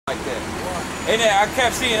And then I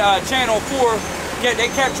kept seeing Channel 4, they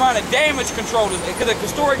kept trying to damage control this, because the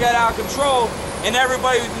story got out of control, and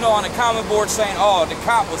everybody, you know, on the comment board saying, oh, the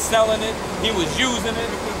cop was selling it, he was using it,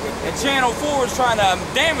 and Channel 4 was trying to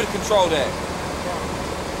damage control that.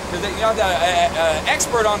 Because you know, an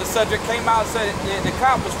expert on the subject came out and said the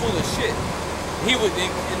cop was full of shit. He was,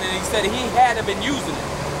 and then he said he had been using it.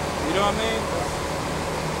 You know what I mean?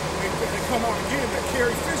 They come out again, that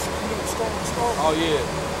Carrie Fisher, you know, Star Wars. Oh yeah.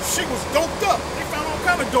 She was doped up. They found all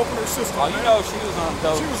kind of dope in her system. Oh, you know she was on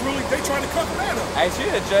dope. She was really, they tried to cover that up. Hey, she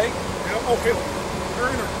did, Jake. Yeah, oh, hell. Her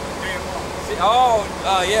and her damn mom.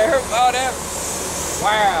 Yeah, her, that.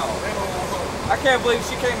 Wow. I can't believe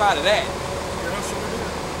she came out of that. Yeah, that's what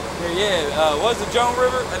it is. Yeah, was it Joan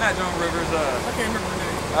Rivers? Not Joan Rivers, I can't remember her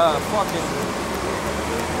name. Fucking,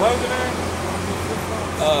 what was her name?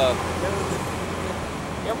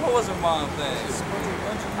 Yeah, what was her mom's name?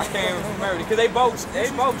 I can't remember, because they both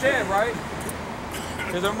dead, right?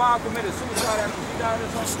 Because her mom committed suicide after she died or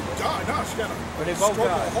something? She died, no, she got a but they both stroke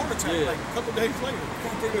died. or a heart attack like a couple days later.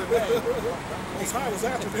 Most High was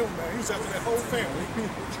after them, man. He was after that whole family.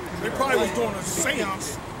 They probably was doing a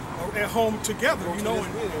seance at home together, you know, and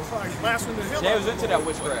probably blasting the hell out of them. They was into that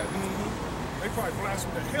witchcraft. They probably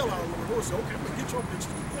blasted the hell out of them. They said, okay, I'm going to get your bitch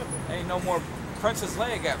together. Ain't no more. Princess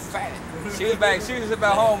Leia got fat. She was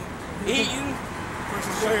about home eating,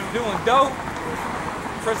 doing dope.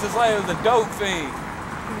 Princess Leia was a dope fiend.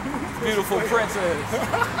 Beautiful princess.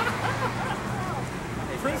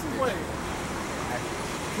 Princess Leia.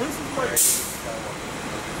 Princess Leia.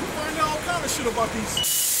 You find out all kind of shit about these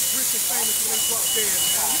rich and famous when they drop dead,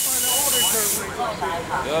 man. You find out all their dirt when they drop dead.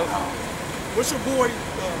 Yep. What's your boy,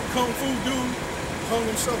 Kung Fu dude, hung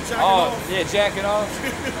himself jacking off? Oh, yeah, jacking off.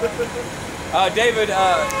 David, dude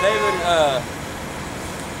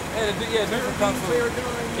from Kung Fu.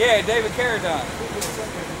 Yeah, David Carradine.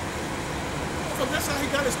 So that's how he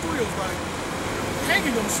got his thrills, like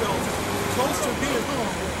hanging himself close to being hung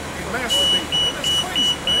and masturbating. Man, that's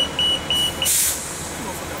crazy, man. You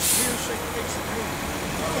know, for that weird shaped face of him.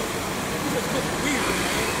 He just look weird,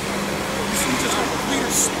 man. You see, he just got a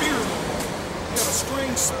weird spirit on him. He got a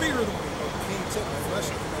strange spirit on him. King Tut the flesh,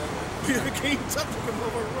 man. Yeah, King Tut the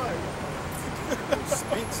mother, right.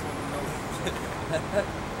 Sphinx,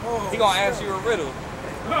 oh, he gonna ask you a riddle.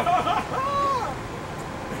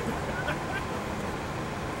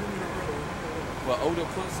 What,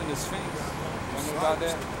 Oedipus and the Sphinx? You know about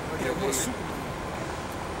that? Yeah, what's Superman?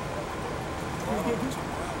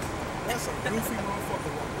 That's a goofy motherfucker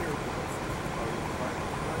right there.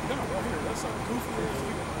 No, right here. That's a goofy ass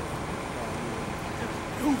dude.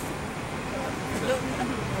 Goofy.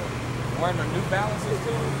 Wearing the New Balances too?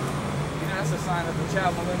 You know, that's a sign of the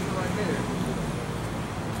child molester right there.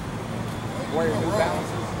 Wearing New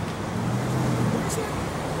Balances.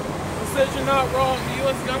 It says you're not wrong. The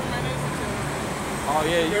U.S. government is. Oh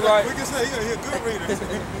yeah, you're right. Quick as hell, yeah, good reader.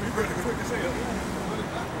 Quick as hell.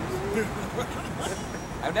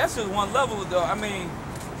 I mean, that's just one level though. I mean,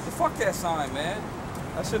 fuck that sign, man.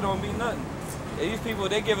 That shit don't mean nothing. These people,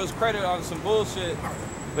 they give us credit on some bullshit,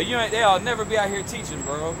 but you ain't. They'll never be out here teaching,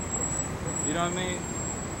 bro. You know what I mean?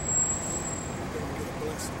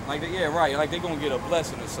 Like, yeah, right. Like they gonna get a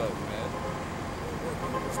blessing or something, man.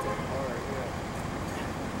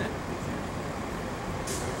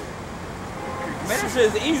 Man, this shit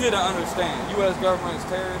is easy to understand. U.S. government is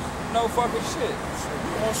terrorists. No fucking shit.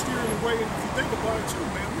 We all steering away, and if you think about it too,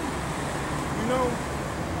 man, you know,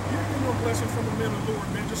 you get no blessing from the men of the Lord,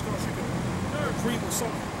 man, just because you can agree with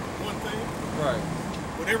one thing. Right.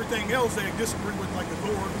 But everything else they disagree with, like the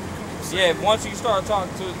Lord. Yeah, once you start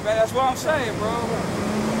talking to it, man, that's what I'm saying, bro.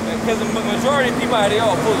 Because the majority of people out there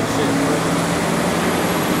are full of shit.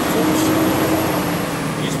 Full of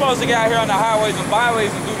shit. You're supposed to get out here on the highways and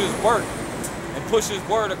byways and do this work. Push his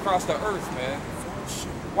word across the earth, man.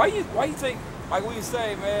 Why you think, like we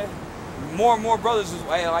say, man, more and more brothers is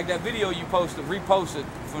like that video you reposted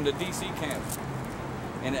from the DC camp.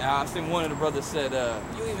 And I think one of the brothers said,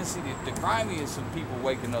 you even see the grimiest of people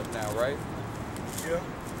waking up now, right? Yeah.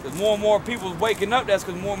 Because more and more people's waking up, that's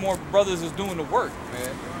because more and more brothers is doing the work,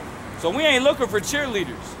 man. So we ain't looking for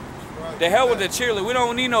cheerleaders. Right. The hell with the cheerleaders. We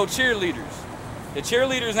don't need no cheerleaders. The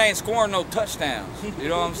cheerleaders ain't scoring no touchdowns. You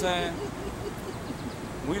know what I'm saying?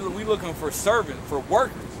 We looking for servants, for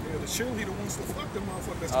workers. Yeah, the cheerleader wants to fuck them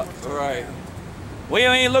motherfuckers. Right. We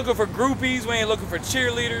ain't looking for groupies. We ain't looking for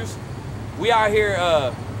cheerleaders. We out here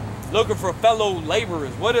looking for fellow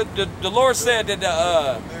laborers. What the Lord said that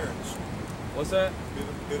marriage. What's that?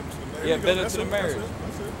 Bid them to the marriage. Yeah, bid them to the marriage.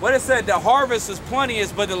 That's it. What it said, the harvest is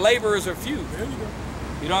plenteous, but the laborers are few. There you go.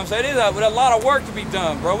 You know what I'm saying? There's a lot of work to be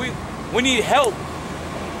done, bro. We need help.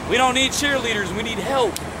 We don't need cheerleaders. We need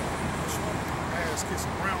help. Ass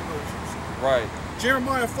kissing brown noses. Right.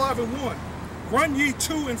 Jeremiah 5:1. Run ye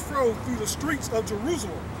to and fro through the streets of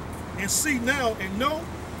Jerusalem, and see now and know,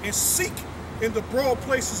 and seek in the broad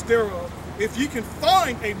places thereof, if ye can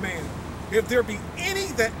find a man, if there be any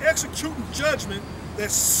that execute judgment,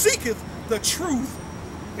 that seeketh the truth,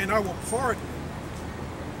 and I will pardon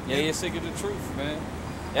him. Yeah, you're seeking the truth, man.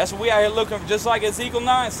 That's what we out here looking for, just like Ezekiel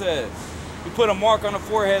 9 says. We put a mark on the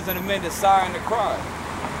foreheads of the men that sigh and to cry.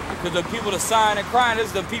 Because the people that sigh and crying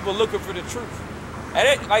is the people looking for the truth. And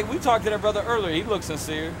it, like we talked to that brother earlier, he looked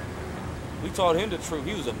sincere. We taught him the truth.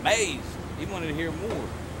 He was amazed. He wanted to hear more.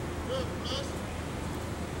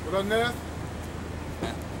 What up, Nath?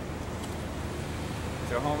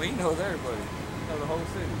 So, homie, he knows everybody. He knows the whole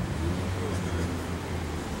city.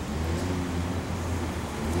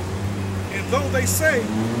 And though they say,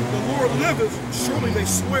 the Lord liveth, surely they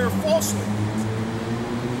swear falsely.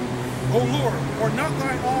 O Lord, are not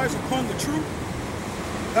thine eyes upon the truth?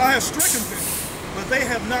 Thou hast stricken them, but they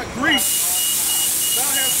have not grieved. Thou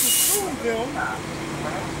hast consumed them.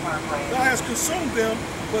 Thou hast consumed them,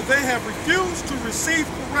 but they have refused to receive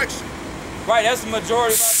correction. Right, that's the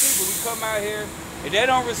majority of our people. We come out here and they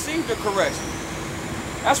don't receive the correction.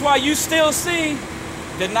 That's why you still see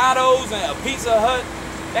Donato's and a Pizza Hut.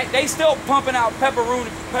 They still pumping out pepperoni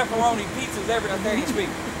pizzas every day.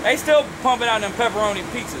 They still pumping out them pepperoni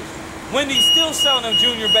pizzas. Wendy's still selling them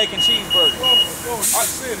junior bacon cheeseburgers. Oh, you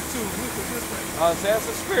said it too. So that's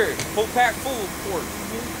a spirit. Full pack full of pork.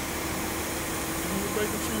 Junior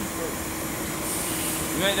bacon cheeseburger.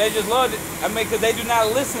 Man, they just love it. I mean, because they do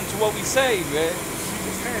not listen to what we say, man. She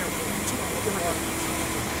just had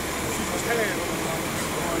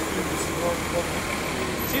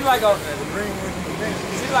She's like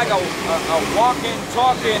a walking,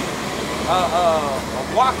 talking, a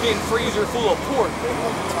walk-in freezer full of pork.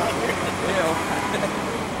 You know.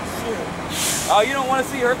 Oh, you don't want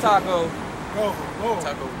to see her taco. Oh.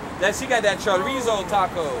 Taco. That she got that chorizo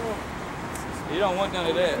taco. You don't want none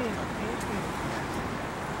of that.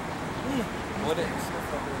 What is?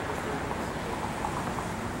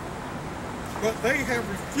 But they have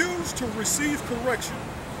refused to receive correction.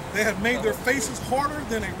 They have made their faces harder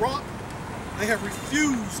than a rock. They have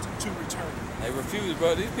refused to return. They refuse,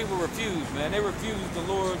 bro. These people refuse, man. They refuse the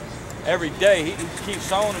Lord every day. He keeps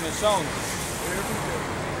showing them and showing them.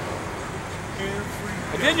 Every day.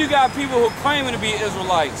 And then you got people who claiming to be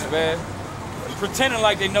Israelites, man, pretending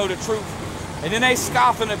like they know the truth. And then they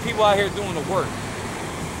scoffing at people out here doing the work.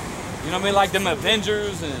 You know what I mean? Like them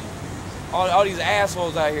Avengers and all these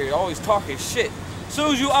assholes out here always talking shit. As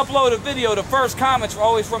soon as you upload a video, the first comments are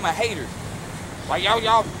always from a hater. Like,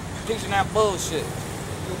 y'all teaching that bullshit.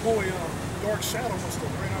 Your boy, Dark Shadow must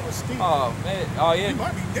have ran out of steam. Oh, man. Oh, yeah. He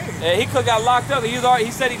might be dead. Yeah, he could got locked up. He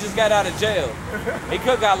said he just got out of jail. He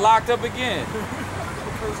could got locked up again.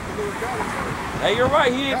 Hey, you're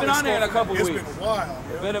right. He ain't been on there in a couple weeks. It's been a while.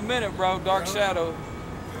 It's been a minute, bro. Dark Shadow.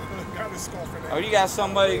 Oh, you got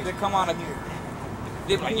somebody that come on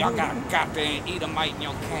they're like, y'all gotta goddamn eat a mite in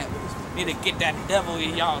your camp. Need to get that devil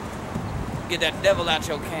in y'all. Get that devil out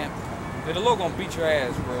your camp. The Lord gonna beat your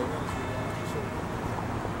ass, bro.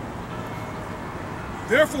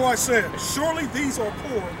 Therefore I said, surely these are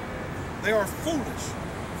poor, they are foolish,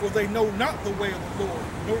 for they know not the way of the Lord,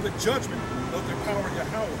 nor the judgment of their power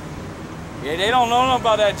Yahweh. Yeah, they don't know nothing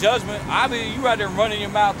about that judgment. I mean, you out there running your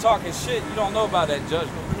mouth talking shit, you don't know about that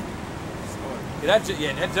judgment. Yeah,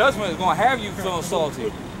 that judgment is gonna have you feeling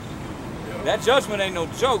salty. That judgment ain't no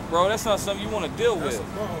joke, bro. That's not something you want to deal with.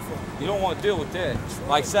 You don't want to deal with that.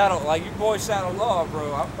 Like your boy Shadow Law,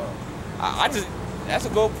 bro. That's a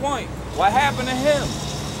good point. What happened to him?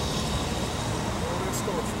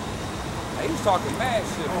 Hey, he was talking mad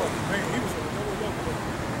shit, bro.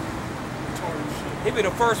 He be the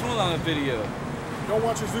first one on the video. You don't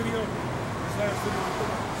watch his video? His last video he put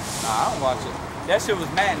out? Nah, I don't watch it. That shit was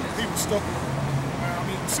madness. He was stuck. I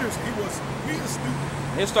mean, seriously, he was stupid.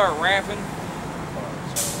 He'll start rapping.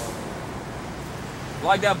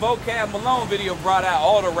 Like that Vocab Malone video brought out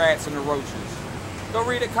all the rats and the roaches. Go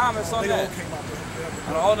read the comments on that.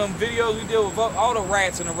 On all them videos we did with all the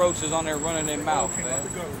rats and the roaches on there running their mouth, man.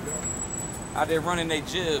 Out there running their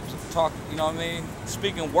jibs, talking, you know what I mean?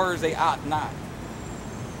 Speaking words they ought not.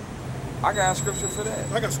 I got a scripture for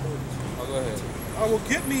that. I got stories. Oh, go ahead. I will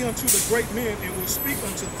get me unto the great men and will speak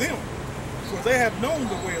unto them, for they have known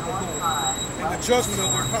the way of the Lord, and the judgment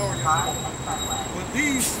of their power Yahweh. But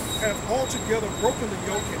these have altogether broken the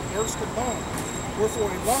yoke and burst the bond.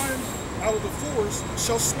 Wherefore a lion out of the forest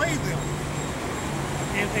shall slay them,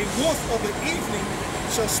 and a wolf of the evening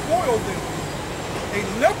shall spoil them. A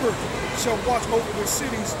leopard shall watch over their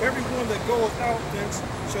cities. Everyone that goeth out thence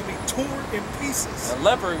shall be torn in pieces. A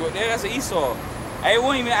leopard, that's an Esau. Hey,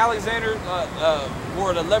 wasn't even Alexander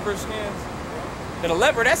wore the leopard skins? And a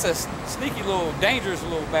leopard, that's a sneaky little, dangerous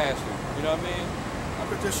little bastard. You know what I mean? I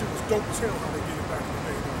bet that shit was dope as hell how they get it back in the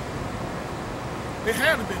day, though. It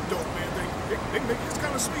had to been dope, man. It's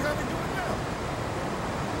kind of sweet how they do it now.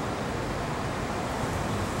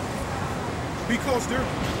 Because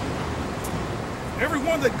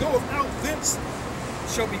everyone that goeth out thence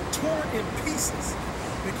shall be torn in pieces,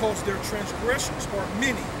 because their transgressions are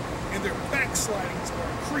many, and their backslidings are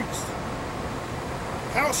increased.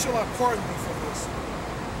 How shall I pardon thee for this?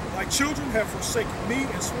 Thy children have forsaken me,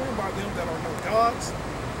 and sworn by them that are no gods.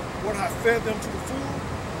 When I fed them to the full,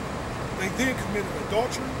 they then committed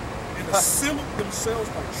adultery, and assembled themselves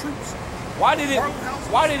by troops. Why did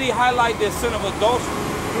he highlight this sin of adultery?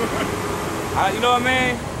 You know what I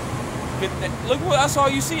mean? Look, that's all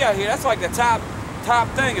you see out here. That's like the top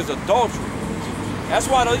thing is adultery. That's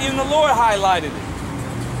why even the Lord highlighted it.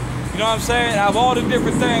 You know what I'm saying? Out of all the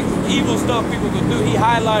different things, evil stuff people could do, he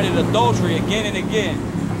highlighted adultery again and again.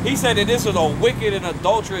 He said that this is a wicked and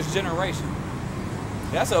adulterous generation.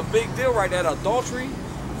 That's a big deal right there, adultery.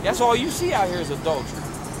 That's all you see out here is adultery.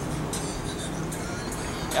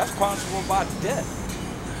 That's punishable by death.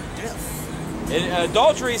 Death. And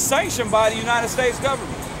adultery is sanctioned by the United States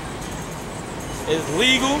government. It's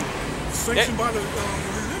legal. Sanctioned by the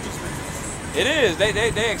religious leaders. It is.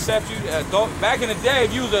 They accept you. Back in the day,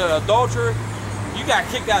 if you was an adulterer, you got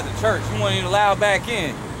kicked out of the church. You weren't even allowed back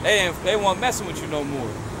in. They weren't messing with you no more.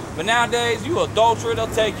 But nowadays, you an adulterer, they'll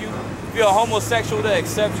take you. If you're a homosexual, they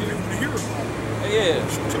accept you. Yeah.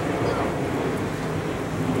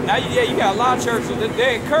 Now, you got a lot of churches that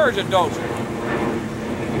they encourage adultery.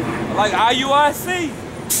 Like IUIC.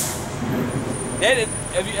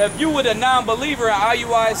 If you were a non-believer in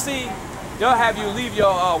IUIC, they'll have you leave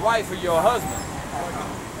your wife or your husband.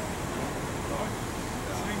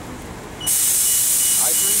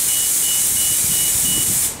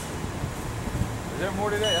 Is there more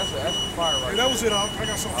to that? That's fire right there. That was it. I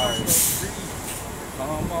got some questions.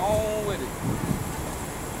 Come on with it.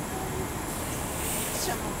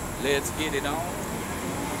 Let's get it on.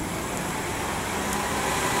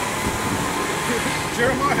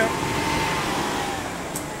 Jeremiah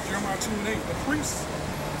 2:8.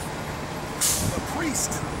 The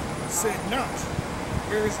priest said not,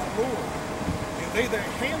 where is the Lord? And they that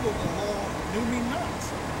handle the law knew me not.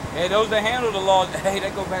 Hey, those that handle the law, hey, they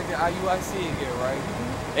go back to IUIC again, right?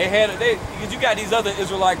 Because you got these other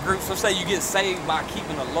Israelite groups that say you get saved by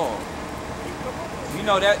keeping the law. You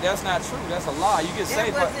know that's not true. That's a lie. You get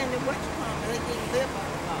saved by. They didn't live by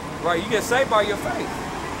the law. Right, you get saved by your faith. You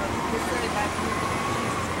get saved by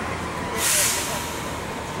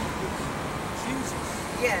Jesus.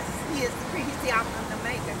 Yes, he is the priest. He's the Alpha and the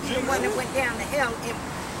Omega. He's the one that went down to hell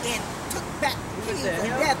and took back the keys of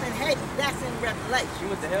death and Hades. That's in Revelation. He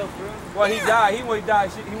went to hell, bro. Well, he died. He went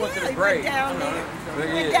to the grave. He went down there.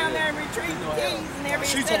 He went down there and retrieved the keys and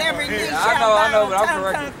everything. Said every knee I know, but I'm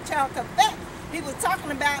correct. Shall confess. He was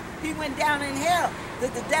talking about he went down in hell, the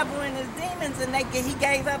devil and his demons, and he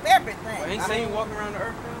gave up everything. Well, he say he walking around the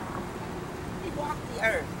earth now? He walked the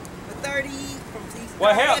earth for 30 years.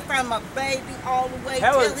 From a baby all the way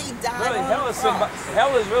till he died really, on the cross.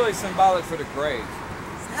 Hell is really symbolic for the grave.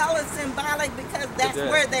 Hell is symbolic because that's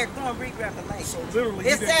where they're going to read Revelation. So literally,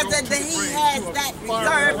 it says that he has that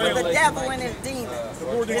reserved for the devil and his demons.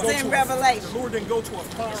 It's in Revelation. The Lord didn't go to a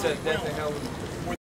fire. He said death and hell.